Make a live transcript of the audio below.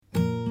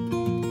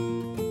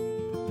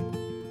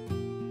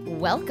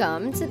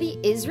Welcome to the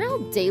Israel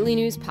Daily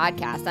News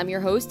Podcast. I'm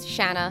your host,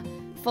 Shanna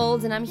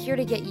Folds, and I'm here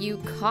to get you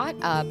caught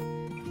up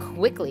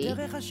quickly.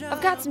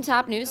 I've got some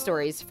top news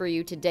stories for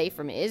you today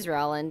from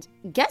Israel, and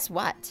guess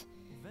what?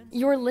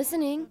 You're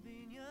listening,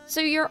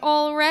 so you're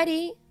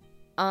already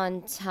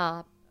on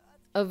top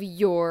of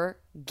your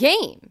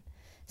game.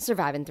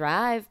 Survive and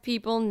thrive,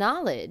 people.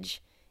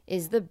 Knowledge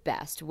is the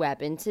best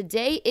weapon.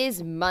 Today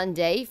is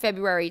Monday,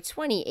 February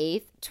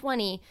 28th,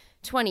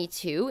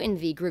 2022 in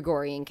the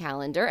Gregorian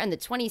calendar, and the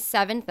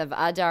 27th of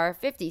Adar,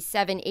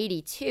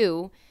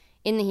 5782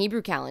 in the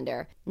Hebrew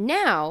calendar.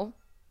 Now,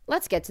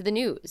 let's get to the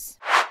news.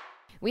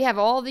 We have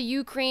all the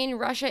Ukraine,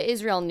 Russia,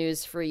 Israel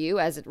news for you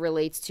as it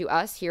relates to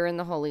us here in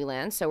the Holy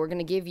Land. So we're going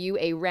to give you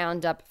a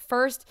roundup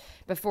first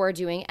before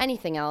doing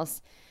anything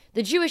else.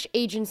 The Jewish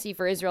Agency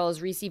for Israel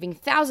is receiving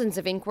thousands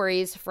of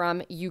inquiries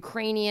from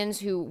Ukrainians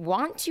who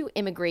want to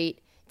immigrate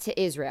to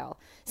Israel.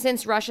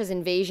 Since Russia's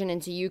invasion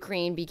into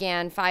Ukraine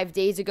began 5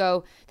 days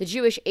ago, the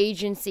Jewish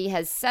Agency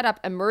has set up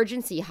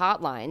emergency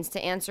hotlines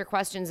to answer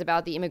questions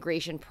about the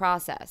immigration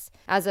process.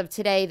 As of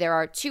today, there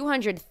are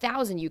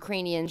 200,000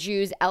 Ukrainian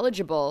Jews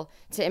eligible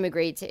to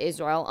immigrate to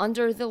Israel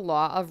under the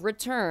law of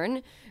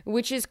return,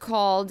 which is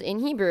called in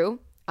Hebrew,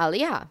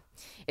 Aliyah.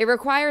 It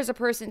requires a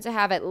person to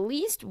have at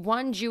least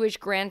one Jewish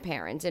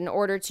grandparent in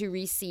order to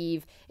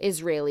receive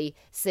Israeli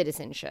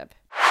citizenship.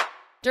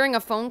 During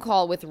a phone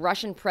call with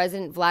Russian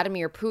President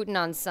Vladimir Putin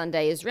on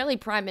Sunday, Israeli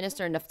Prime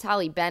Minister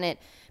Naftali Bennett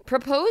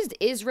proposed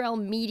Israel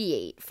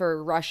mediate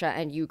for Russia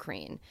and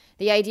Ukraine.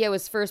 The idea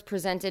was first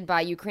presented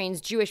by Ukraine's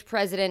Jewish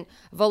President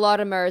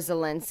Volodymyr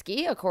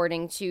Zelensky.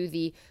 According to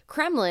the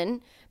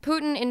Kremlin,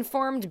 Putin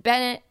informed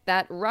Bennett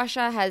that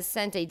Russia has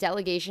sent a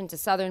delegation to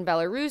southern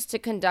Belarus to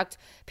conduct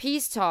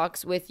peace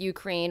talks with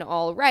Ukraine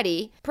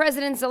already.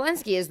 President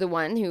Zelensky is the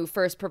one who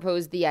first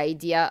proposed the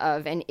idea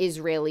of an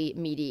Israeli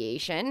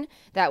mediation.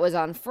 That was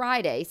on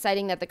Friday,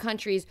 citing that the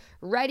country's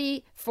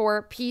ready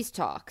for peace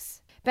talks.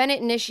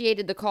 Bennett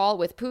initiated the call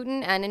with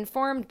Putin and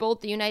informed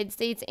both the United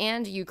States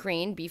and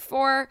Ukraine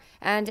before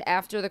and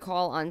after the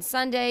call on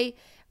Sunday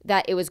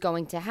that it was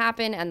going to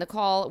happen, and the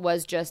call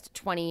was just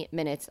 20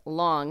 minutes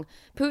long.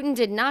 Putin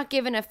did not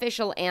give an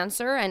official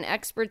answer, and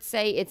experts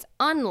say it's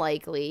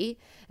unlikely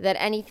that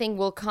anything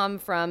will come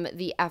from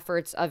the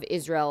efforts of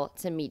Israel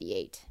to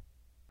mediate.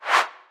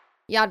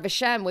 Yad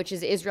Vashem, which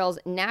is Israel's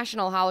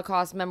National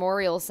Holocaust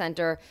Memorial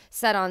Center,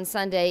 said on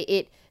Sunday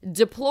it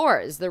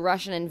deplores the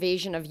Russian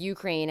invasion of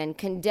Ukraine and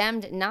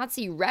condemned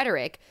Nazi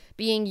rhetoric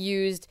being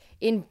used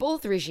in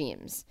both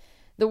regimes.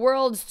 The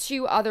world's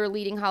two other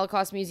leading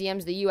Holocaust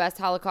museums, the U.S.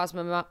 Holocaust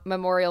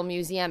Memorial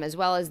Museum as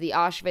well as the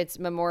Auschwitz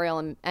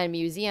Memorial and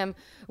Museum,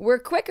 were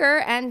quicker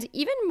and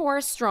even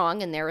more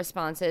strong in their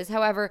responses.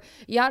 However,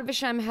 Yad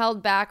Vashem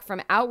held back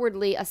from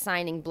outwardly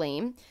assigning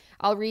blame.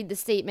 I'll read the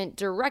statement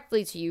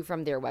directly to you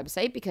from their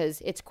website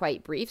because it's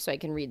quite brief, so I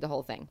can read the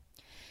whole thing.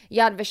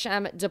 Yad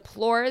Vashem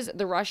deplores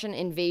the Russian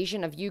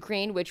invasion of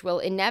Ukraine, which will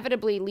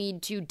inevitably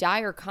lead to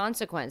dire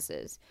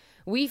consequences.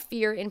 We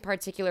fear in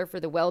particular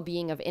for the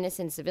well-being of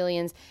innocent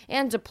civilians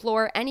and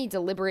deplore any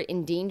deliberate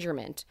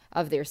endangerment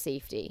of their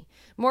safety.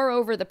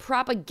 Moreover, the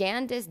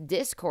propagandist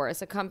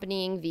discourse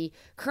accompanying the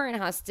current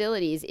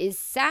hostilities is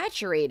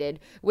saturated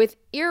with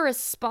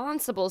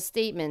irresponsible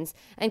statements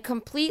and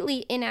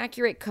completely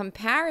inaccurate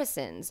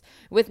comparisons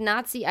with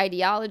Nazi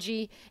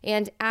ideology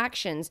and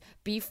actions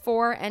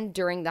before and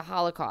during the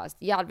Holocaust.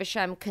 Yad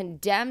Vashem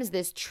condemns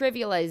this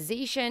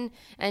trivialization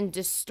and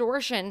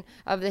distortion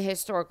of the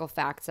historical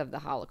facts of the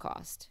Holocaust.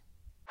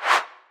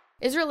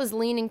 Israel is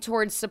leaning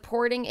towards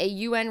supporting a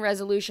UN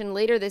resolution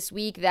later this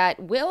week that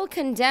will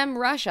condemn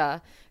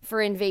Russia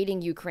for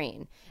invading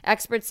Ukraine.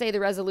 Experts say the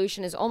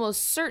resolution is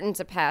almost certain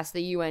to pass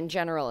the UN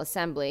General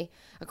Assembly.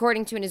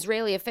 According to an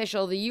Israeli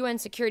official, the UN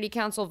Security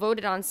Council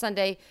voted on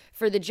Sunday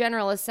for the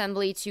General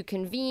Assembly to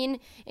convene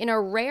in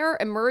a rare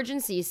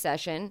emergency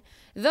session,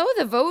 though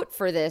the vote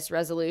for this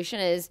resolution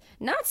is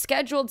not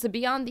scheduled to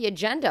be on the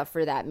agenda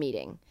for that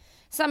meeting.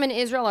 Some in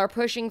Israel are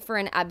pushing for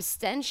an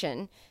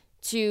abstention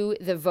to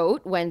the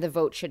vote when the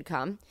vote should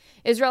come.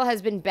 Israel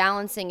has been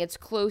balancing its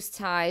close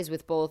ties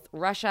with both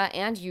Russia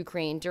and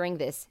Ukraine during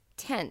this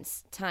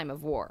tense time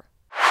of war.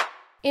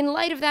 In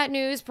light of that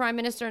news, Prime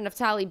Minister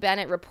Naftali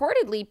Bennett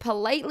reportedly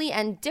politely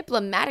and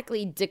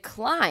diplomatically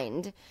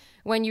declined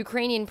when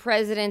Ukrainian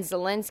President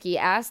Zelensky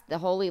asked the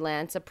Holy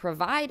Land to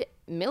provide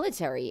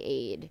military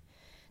aid.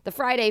 The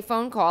Friday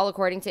phone call,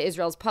 according to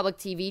Israel's public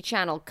TV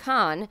channel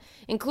Kan,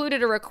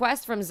 included a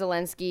request from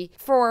Zelensky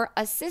for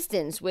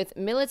assistance with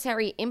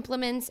military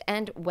implements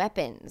and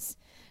weapons.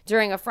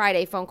 During a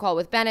Friday phone call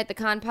with Bennett, the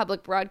Kan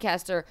public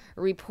broadcaster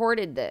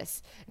reported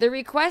this. The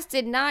request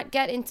did not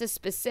get into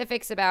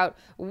specifics about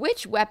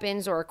which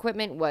weapons or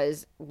equipment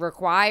was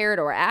required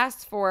or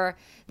asked for.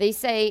 They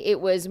say it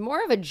was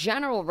more of a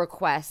general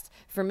request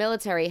for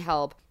military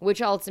help,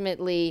 which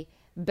ultimately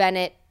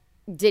Bennett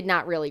did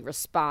not really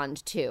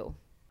respond to.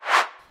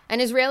 An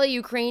Israeli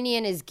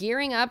Ukrainian is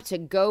gearing up to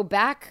go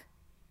back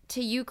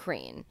to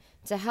Ukraine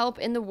to help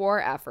in the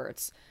war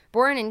efforts.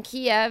 Born in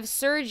Kiev,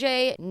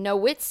 Sergei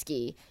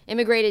Nowitzki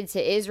immigrated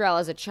to Israel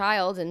as a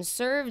child and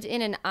served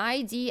in an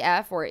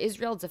IDF, or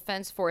Israel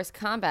Defense Force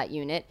combat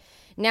unit.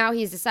 Now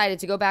he's decided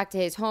to go back to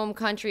his home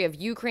country of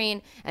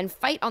Ukraine and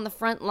fight on the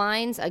front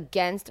lines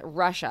against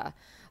Russia.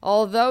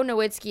 Although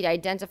Nowitzki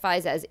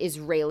identifies as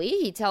Israeli,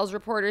 he tells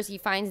reporters he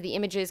finds the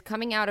images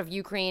coming out of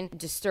Ukraine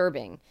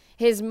disturbing.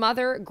 His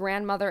mother,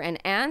 grandmother, and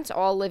aunt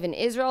all live in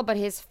Israel, but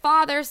his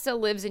father still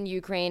lives in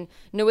Ukraine.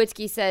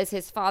 Nowitzki says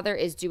his father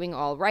is doing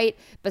all right.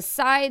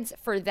 Besides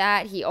for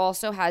that, he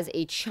also has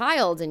a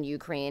child in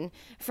Ukraine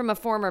from a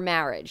former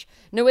marriage.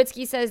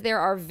 Nowitzki says there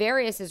are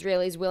various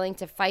Israelis willing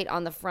to fight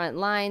on the front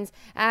lines.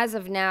 As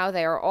of now,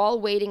 they are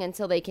all waiting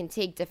until they can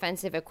take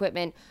defensive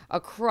equipment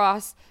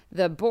across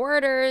the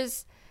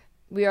borders.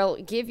 We'll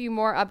give you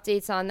more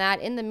updates on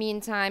that. In the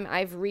meantime,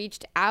 I've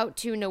reached out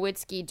to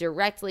Nowitzki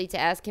directly to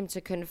ask him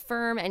to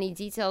confirm any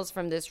details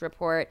from this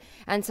report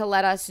and to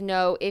let us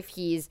know if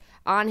he's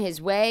on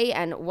his way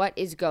and what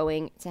is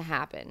going to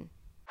happen.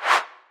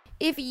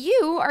 If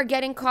you are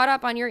getting caught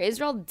up on your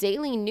Israel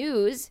daily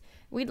news,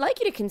 we'd like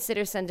you to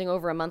consider sending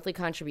over a monthly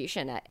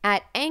contribution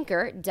at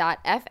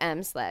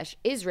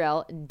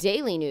anchor.fm/Israel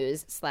Daily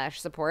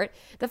News/support.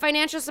 The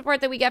financial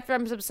support that we get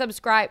from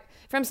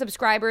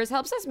subscribers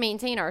helps us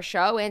maintain our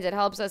show, and it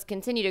helps us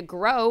continue to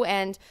grow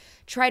and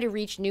try to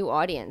reach new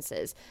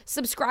audiences.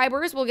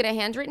 Subscribers will get a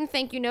handwritten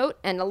thank you note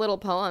and a little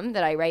poem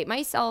that I write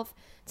myself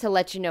to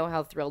let you know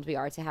how thrilled we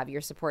are to have your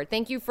support.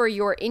 Thank you for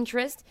your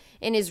interest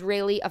in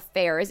Israeli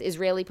affairs,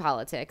 Israeli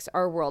politics,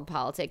 our world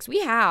politics. We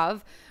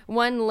have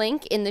one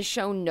link in the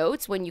show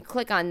notes. When you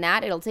click on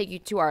that, it'll take you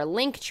to our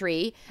link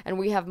tree, and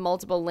we have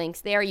multiple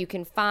links there. You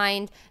can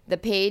find the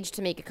page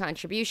to make a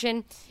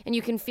contribution, and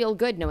you can feel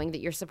good knowing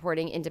that you're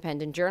supporting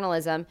independent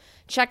journalism.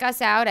 Check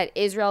us out at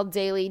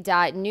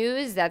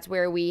israeldaily.news. That's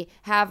where we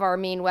have our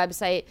main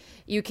website.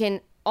 You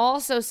can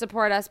also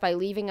support us by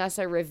leaving us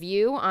a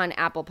review on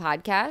Apple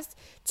Podcasts.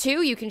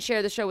 2, you can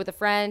share the show with a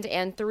friend.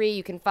 And 3,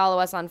 you can follow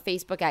us on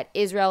Facebook at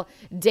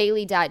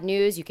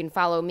israeldaily.news. You can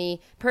follow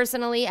me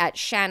personally at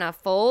Shanna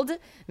Fold.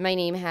 My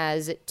name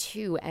has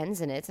 2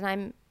 N's in it, and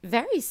I'm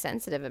very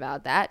sensitive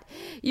about that.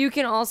 You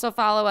can also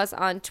follow us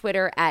on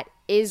Twitter at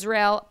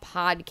Israel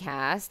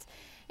Podcast.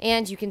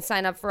 And you can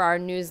sign up for our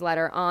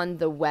newsletter on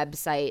the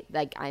website,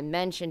 like I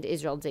mentioned,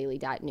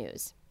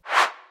 israeldaily.news.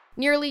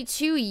 Nearly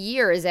 2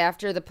 years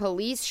after the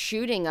police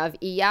shooting of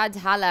Iyad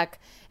Halak,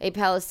 a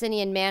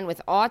Palestinian man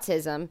with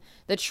autism,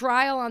 the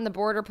trial on the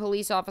border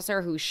police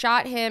officer who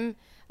shot him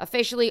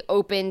officially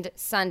opened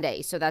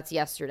Sunday, so that's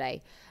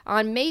yesterday.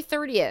 On May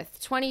 30th,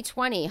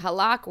 2020,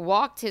 Halak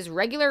walked his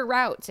regular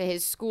route to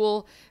his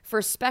school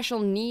for special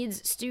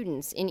needs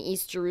students in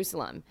East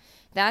Jerusalem.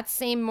 That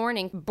same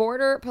morning,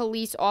 border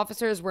police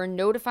officers were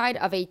notified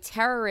of a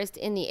terrorist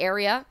in the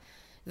area.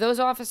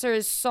 Those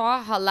officers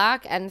saw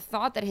Halak and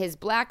thought that his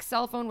black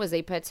cell phone was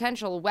a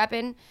potential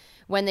weapon.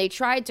 When they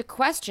tried to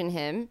question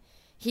him,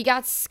 he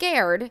got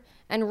scared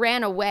and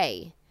ran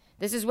away.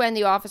 This is when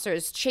the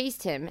officers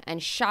chased him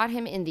and shot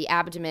him in the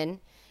abdomen.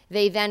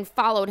 They then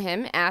followed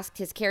him, asked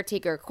his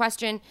caretaker a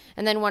question,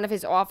 and then one of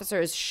his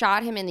officers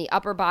shot him in the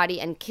upper body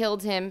and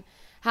killed him.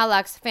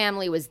 Halak's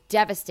family was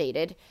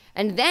devastated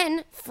and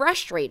then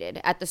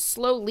frustrated at the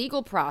slow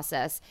legal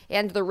process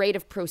and the rate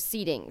of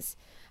proceedings.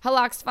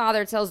 Halak's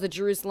father tells the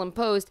Jerusalem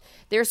Post,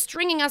 "They're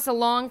stringing us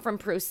along from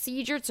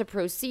procedure to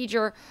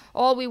procedure.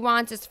 All we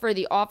want is for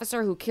the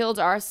officer who killed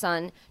our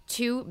son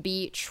to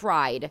be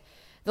tried."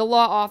 The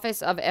law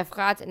office of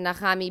Efrat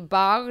Nahami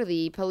Bar,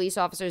 the police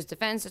officer's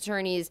defense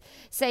attorneys,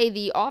 say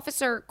the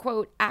officer,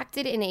 quote,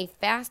 acted in a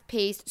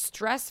fast-paced,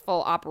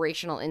 stressful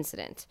operational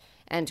incident.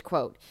 End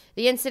quote.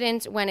 The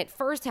incident, when it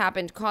first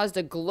happened, caused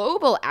a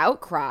global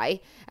outcry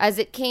as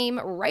it came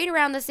right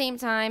around the same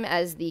time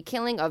as the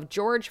killing of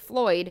George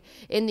Floyd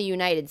in the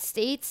United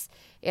States,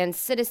 and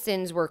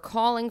citizens were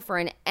calling for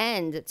an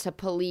end to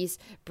police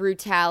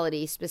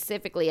brutality,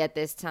 specifically at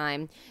this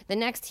time. The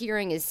next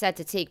hearing is set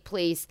to take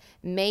place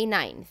May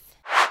 9th.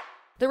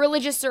 The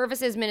Religious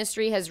Services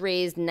Ministry has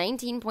raised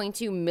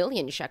 19.2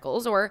 million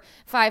shekels, or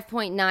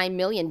 $5.9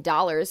 million,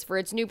 for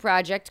its new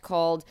project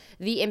called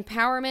The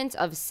Empowerment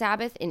of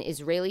Sabbath in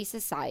Israeli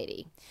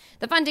Society.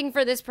 The funding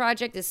for this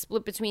project is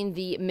split between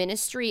the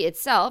ministry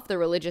itself, the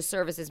Religious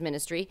Services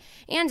Ministry,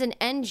 and an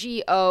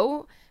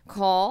NGO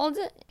called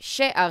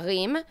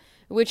She'arim,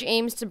 which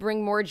aims to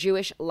bring more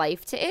Jewish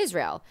life to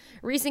Israel.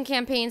 Recent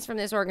campaigns from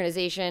this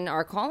organization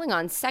are calling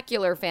on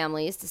secular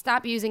families to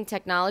stop using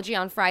technology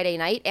on Friday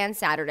night and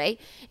Saturday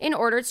in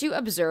order to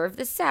observe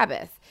the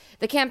Sabbath.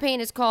 The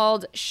campaign is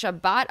called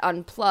Shabbat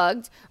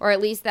Unplugged, or at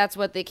least that's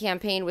what the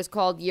campaign was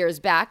called years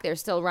back. They're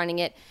still running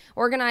it.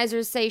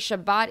 Organizers say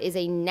Shabbat is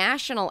a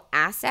national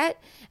asset,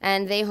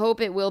 and they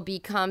hope it will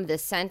become the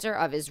center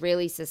of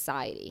Israeli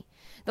society.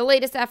 The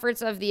latest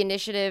efforts of the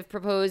initiative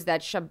propose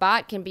that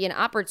Shabbat can be an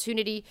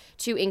opportunity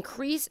to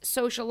increase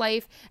social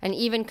life and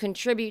even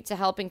contribute to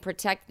helping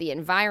protect the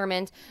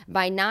environment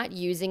by not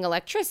using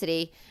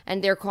electricity,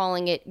 and they're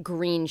calling it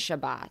Green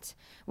Shabbat.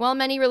 While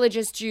many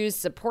religious Jews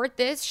support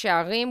this,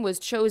 She'arim was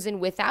chosen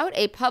without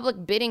a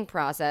public bidding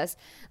process,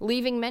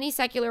 leaving many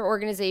secular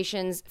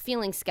organizations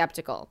feeling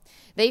skeptical.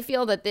 They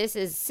feel that this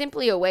is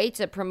simply a way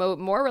to promote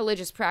more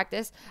religious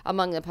practice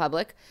among the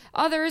public.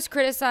 Others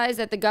criticize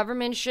that the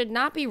government should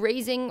not be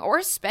raising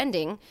or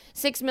spending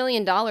 $6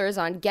 million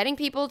on getting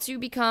people to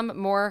become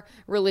more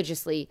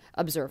religiously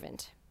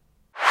observant.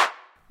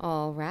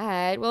 All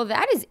right. Well,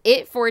 that is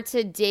it for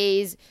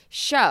today's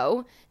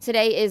show.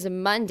 Today is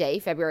Monday,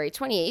 February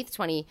 28th,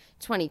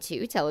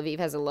 2022. Tel Aviv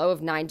has a low of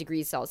 9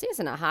 degrees Celsius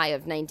and a high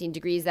of 19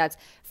 degrees. That's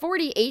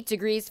 48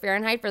 degrees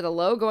Fahrenheit for the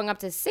low, going up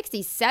to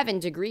 67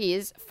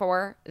 degrees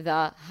for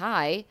the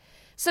high.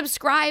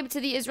 Subscribe to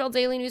the Israel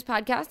Daily News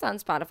Podcast on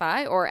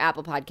Spotify or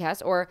Apple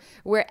Podcasts or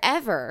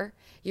wherever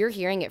you're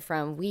hearing it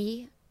from.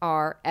 We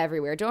are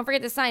everywhere. Don't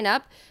forget to sign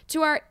up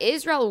to our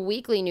Israel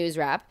Weekly News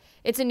Wrap.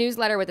 It's a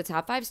newsletter with the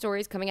top 5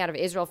 stories coming out of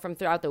Israel from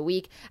throughout the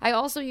week. I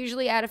also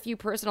usually add a few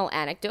personal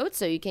anecdotes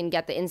so you can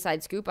get the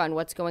inside scoop on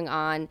what's going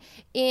on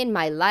in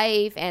my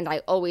life. And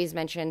I always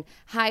mention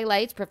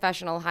highlights,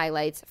 professional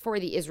highlights for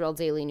the Israel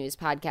Daily News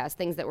Podcast,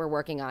 things that we're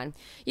working on.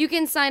 You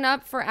can sign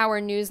up for our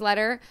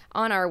newsletter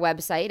on our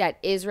website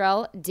at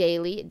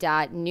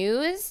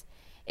israeldaily.news.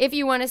 If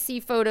you want to see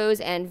photos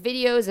and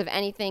videos of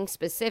anything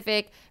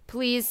specific,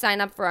 please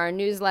sign up for our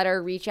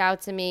newsletter, reach out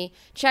to me,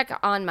 check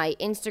on my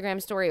Instagram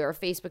story or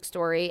Facebook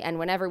story, and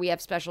whenever we have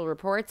special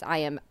reports, I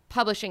am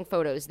publishing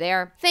photos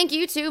there. Thank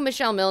you to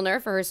Michelle Milner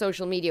for her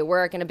social media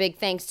work, and a big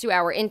thanks to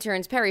our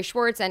interns Perry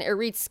Schwartz and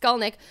Irit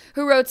Skolnick,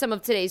 who wrote some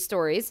of today's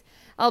stories.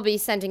 I'll be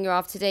sending you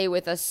off today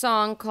with a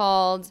song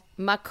called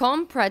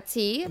Makom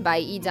Prati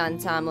by Idan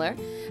Tamler.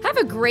 Have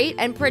a great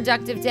and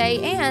productive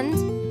day and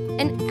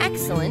an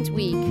excellent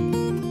week.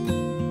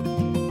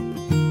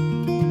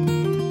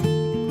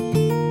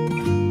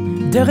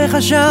 דרך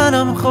עשן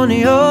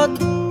המכוניות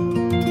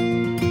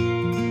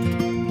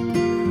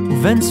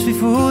ובין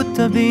צפיפות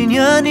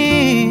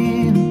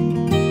הבניינים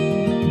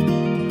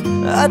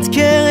עד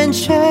קרן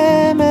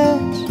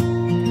שמש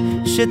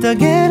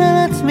שתגן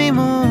על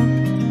התמימות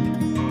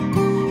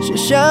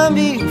ששם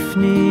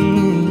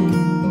בפנים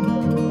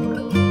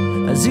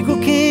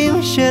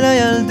הזיקוקים של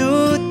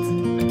הילדות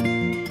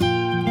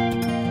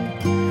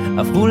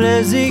הפכו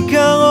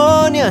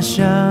לזיכרון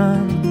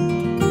ישן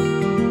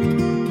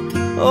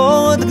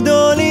אורות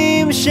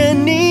גדולים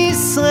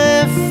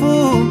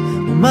שנשרפו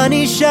ומה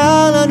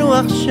נשאר לנו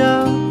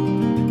עכשיו?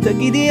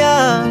 תגידי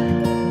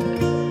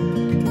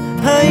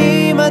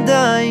האם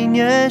עדיין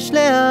יש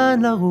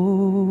לאן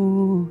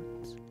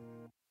לרוץ?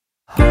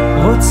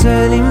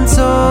 רוצה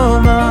למצוא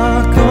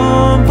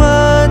מקום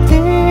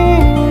פרטי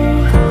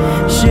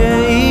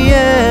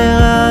שיהיה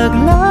רק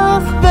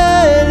לך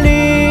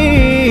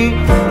ולי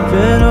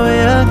ולא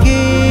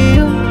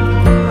יגיעו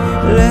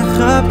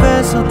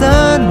לחפש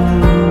אותנו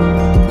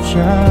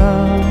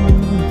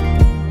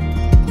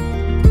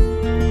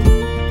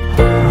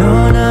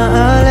לא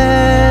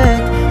נעלה את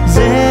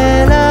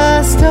זה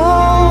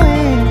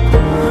לסטורי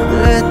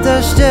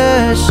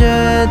לטשטש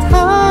את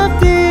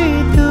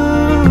הבדידות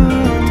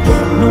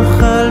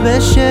נוכל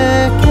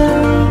בשקט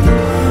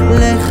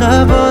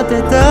לכבות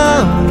את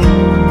העולם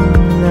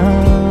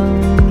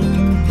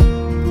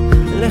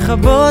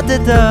לכבות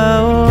את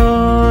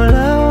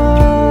העולם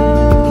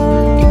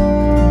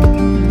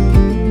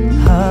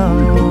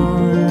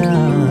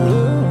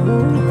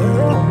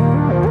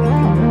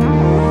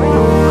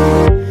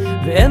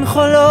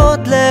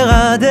יכולות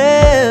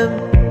לרדם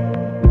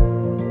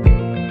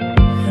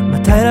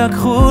מתי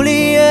לקחו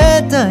לי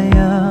את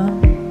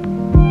הים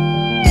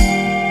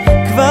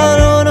כבר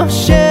לא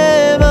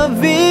נושם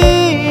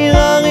אוויר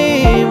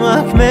הרים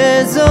רק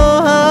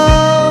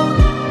מזוהר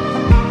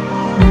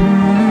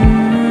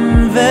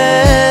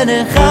ואין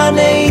אחד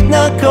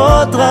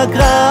להתנקות רק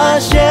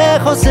רעש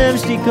שחוסם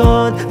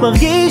שתיקות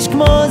מרגיש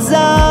כמו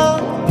זר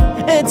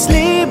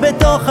אצלי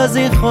בתוך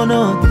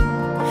הזיכרונות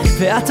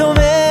ואת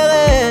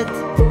אומרת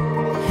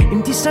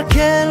אם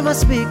תסתכל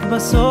מספיק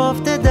בסוף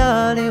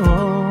תדע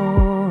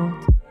לראות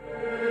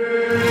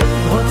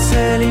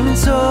רוצה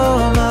למצוא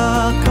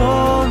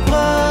מקום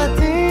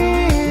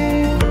פרטי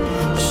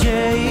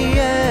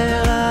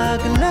שיהיה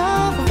רק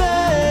לך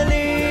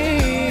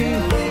ולי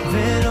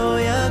ולא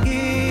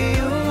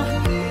יגיעו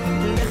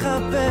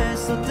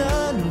לחפש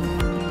אותנו